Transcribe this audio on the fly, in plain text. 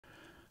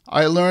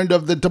I learned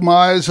of the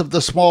demise of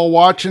the small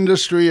watch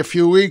industry a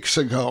few weeks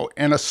ago.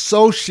 An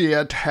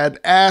associate had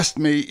asked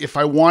me if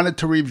I wanted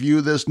to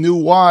review this new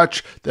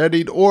watch that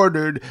he'd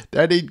ordered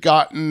that he'd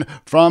gotten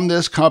from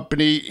this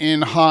company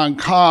in Hong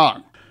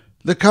Kong.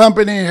 The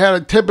company had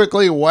a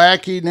typically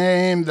wacky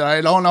name that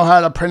I don't know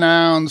how to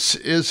pronounce.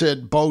 Is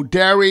it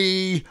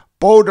Broderry,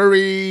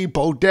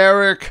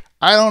 Broderick?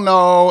 I don't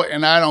know,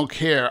 and I don't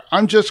care.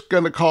 I'm just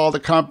going to call the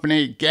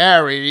company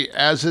Gary,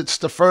 as it's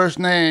the first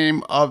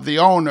name of the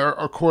owner,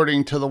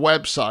 according to the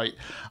website.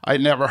 I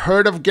never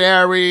heard of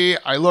Gary.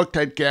 I looked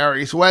at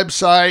Gary's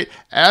website.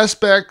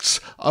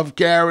 Aspects of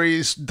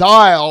Gary's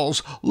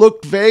dials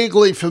looked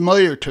vaguely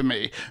familiar to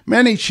me.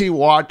 Many cheap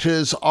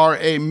watches are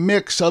a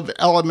mix of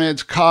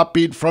elements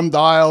copied from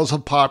dials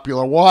of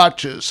popular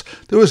watches.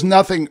 There was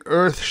nothing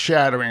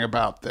earth-shattering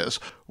about this.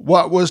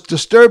 What was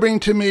disturbing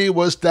to me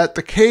was that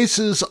the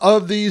cases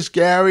of these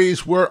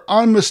Garys were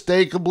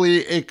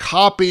unmistakably a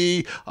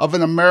copy of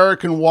an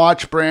American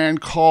watch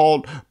brand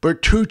called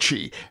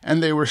Bertucci,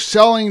 and they were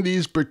selling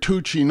these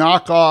Bertucci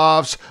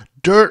knockoffs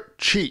dirt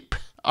cheap.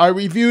 I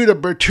reviewed a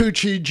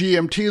Bertucci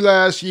GMT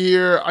last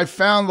year. I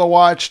found the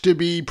watch to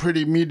be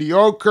pretty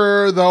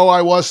mediocre, though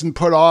I wasn't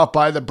put off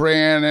by the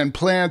brand and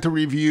plan to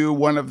review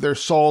one of their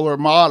solar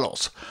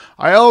models.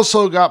 I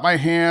also got my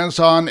hands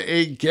on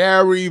a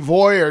Gary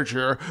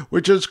Voyager,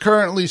 which is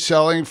currently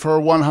selling for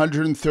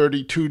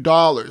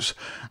 $132.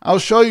 I'll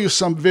show you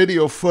some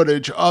video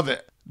footage of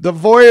it. The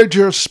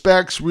Voyager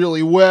specs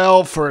really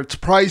well for its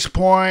price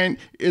point.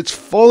 It's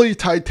fully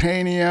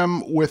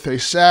titanium with a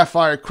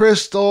sapphire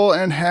crystal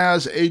and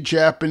has a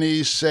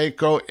Japanese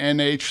Seiko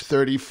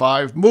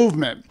NH35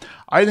 movement.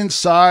 I didn't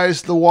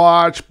size the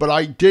watch, but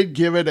I did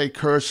give it a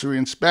cursory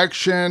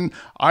inspection.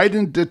 I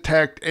didn't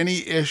detect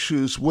any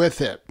issues with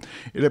it.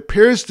 It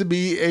appears to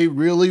be a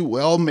really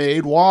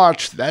well-made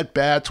watch that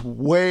bats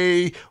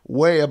way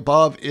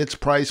above its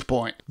price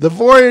point. The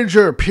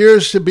Voyager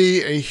appears to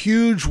be a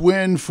huge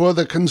win for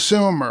the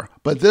consumer,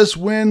 but this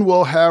win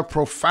will have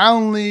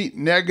profoundly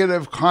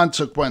negative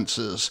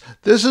consequences.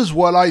 This is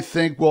what I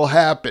think will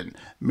happen.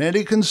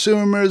 Many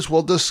consumers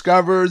will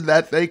discover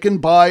that they can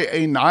buy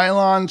a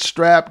nylon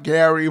strap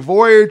Gary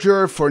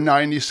Voyager for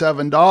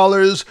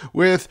 $97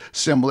 with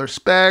similar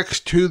specs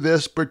to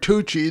this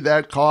Bertucci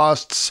that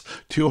costs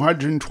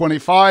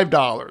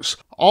 $225.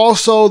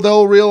 Also,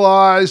 they'll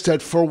realize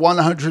that for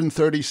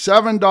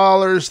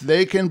 $137,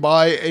 they can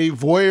buy a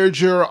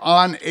Voyager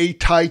on a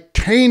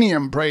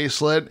titanium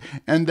bracelet,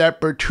 and that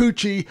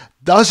Bertucci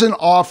doesn't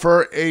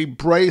offer a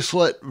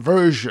bracelet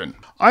version.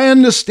 I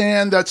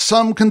understand that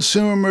some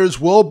consumers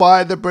will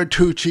buy the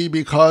Bertucci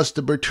because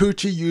the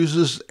Bertucci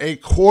uses a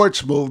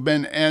quartz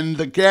movement and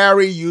the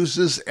Gary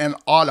uses an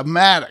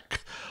automatic.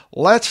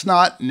 Let's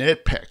not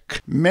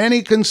nitpick.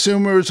 Many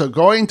consumers are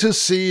going to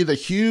see the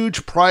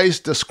huge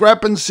price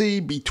discrepancy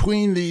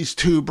between these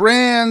two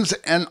brands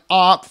and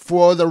opt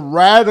for the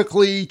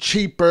radically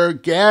cheaper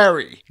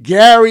Gary.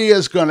 Gary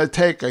is going to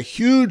take a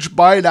huge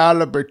bite out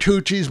of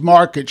Bertucci's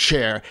market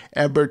share,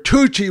 and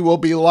Bertucci will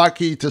be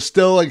lucky to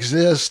still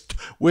exist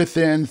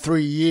within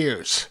 3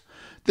 years.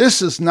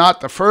 This is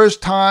not the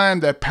first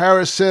time that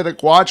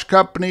parasitic watch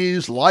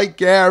companies like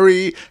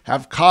Gary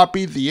have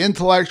copied the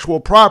intellectual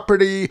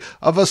property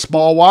of a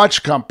small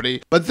watch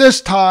company, but this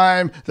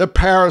time the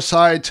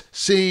parasites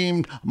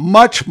seemed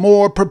much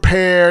more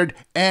prepared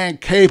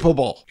and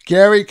capable.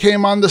 Gary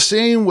came on the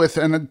scene with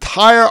an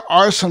entire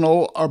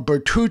arsenal of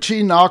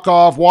Bertucci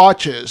knockoff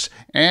watches,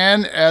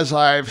 and as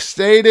I've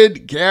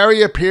stated,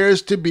 Gary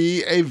appears to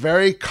be a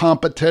very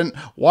competent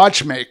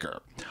watchmaker.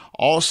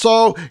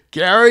 Also,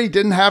 Gary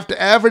didn't have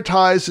to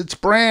advertise its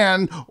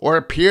brand or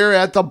appear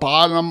at the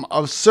bottom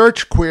of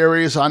search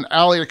queries on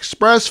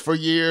AliExpress for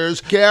years.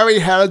 Gary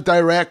had a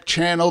direct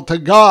channel to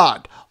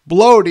God,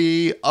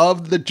 Broderry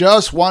of the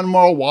Just One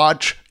More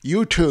Watch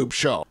YouTube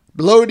show.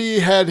 Broderry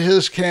had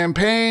his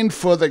campaign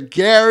for the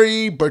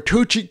Gary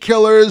Bertucci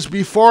killers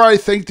before I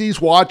think these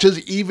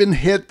watches even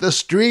hit the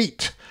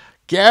street.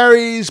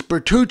 Gary's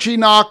Bertucci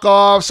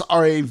knockoffs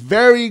are a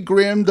very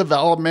grim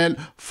development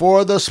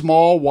for the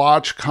small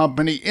watch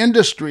company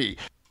industry.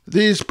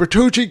 These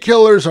Bertucci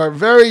killers are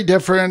very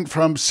different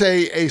from,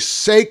 say, a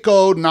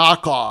Seiko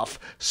knockoff.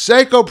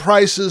 Seiko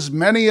prices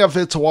many of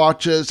its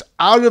watches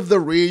out of the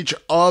reach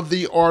of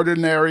the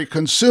ordinary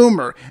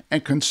consumer,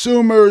 and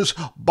consumers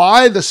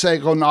buy the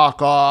Seiko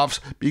knockoffs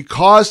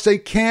because they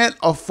can't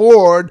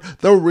afford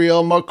the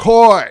real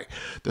McCoy.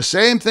 The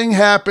same thing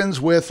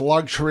happens with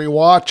luxury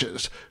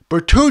watches.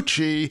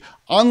 Bertucci,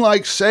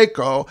 unlike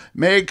Seiko,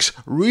 makes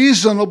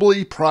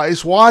reasonably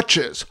priced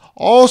watches.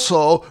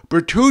 Also,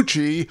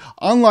 Bertucci,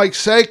 unlike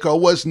Seiko,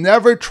 was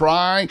never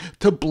trying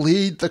to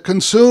bleed the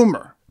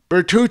consumer.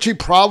 Bertucci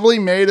probably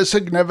made a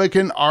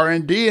significant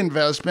R&D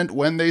investment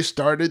when they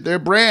started their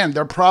brand.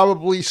 They're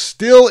probably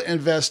still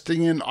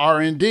investing in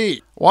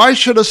R&D. Why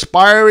should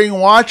aspiring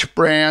watch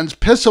brands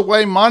piss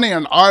away money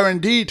on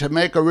R&D to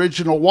make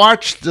original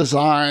watch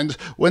designs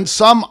when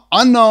some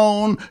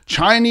unknown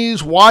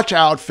Chinese watch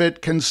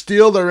outfit can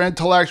steal their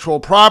intellectual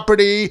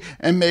property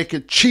and make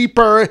it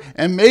cheaper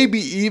and maybe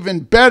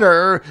even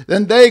better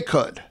than they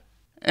could?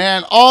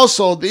 And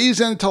also, these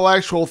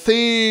intellectual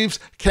thieves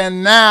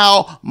can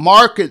now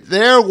market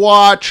their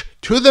watch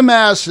to the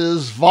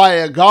masses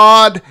via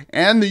God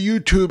and the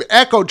YouTube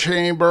echo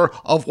chamber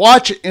of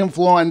watch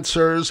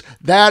influencers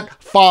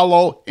that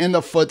follow in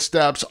the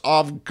footsteps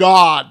of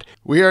God.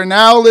 We are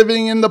now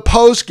living in the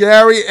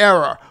post-Gary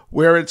era,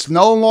 where it's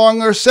no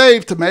longer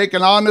safe to make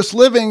an honest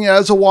living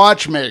as a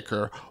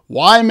watchmaker.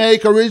 Why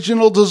make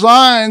original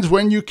designs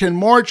when you can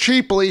more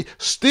cheaply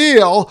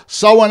steal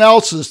someone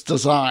else's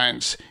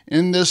designs?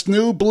 In this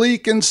new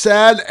bleak and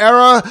sad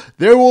era,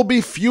 there will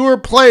be fewer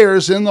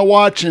players in the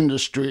watch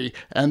industry,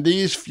 and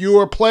these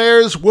fewer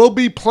players will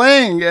be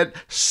playing it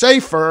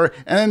safer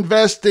and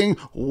investing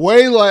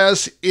way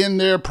less in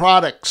their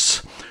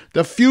products.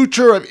 The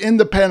future of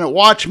independent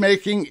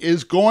watchmaking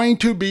is going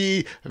to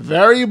be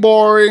very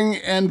boring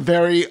and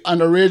very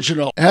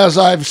unoriginal. As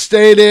I've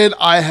stated,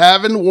 I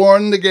haven't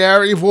worn the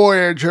Gary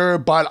Voyager,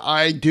 but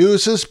I do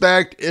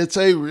suspect it's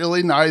a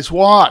really nice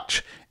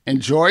watch.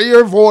 Enjoy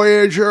your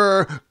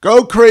Voyager,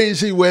 go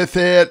crazy with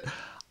it.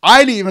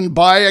 I'd even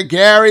buy a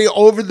Gary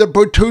over the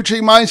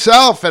Bertucci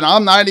myself, and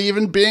I'm not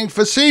even being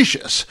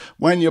facetious.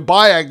 When you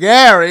buy a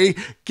Gary,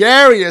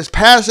 Gary is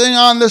passing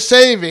on the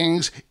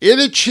savings it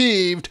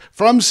achieved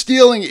from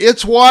stealing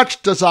its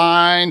watch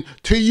design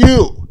to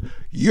you.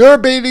 You're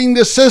beating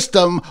the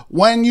system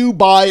when you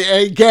buy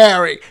a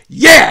Gary.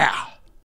 Yeah!